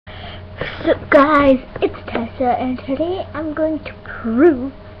So guys, it's Tessa, and today I'm going to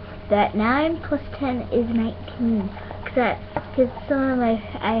prove that 9 plus 10 is 19. Because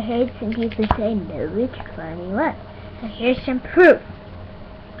I heard some people say no, it's 21. So here's some proof.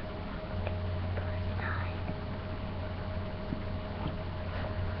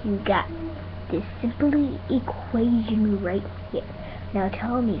 You got this simple equation right here. Now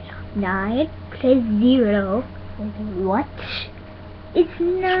tell me, 9 plus 0 is what? It's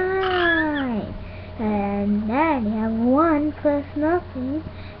 9. And then you have 1 plus nothing.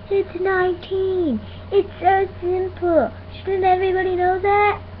 It's 19. It's so simple. Shouldn't everybody know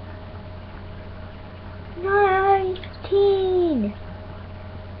that? 19.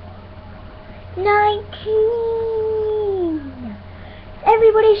 19.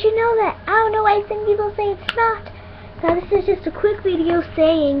 Everybody should know that. I don't know why some people say it's not. Now this is just a quick video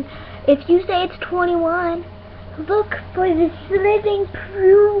saying if you say it's 21, look for this living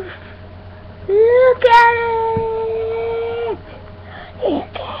proof. Look at it.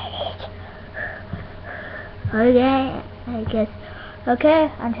 Look at it. Okay, I guess.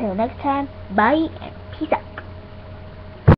 Okay, until next time, bye and peace out.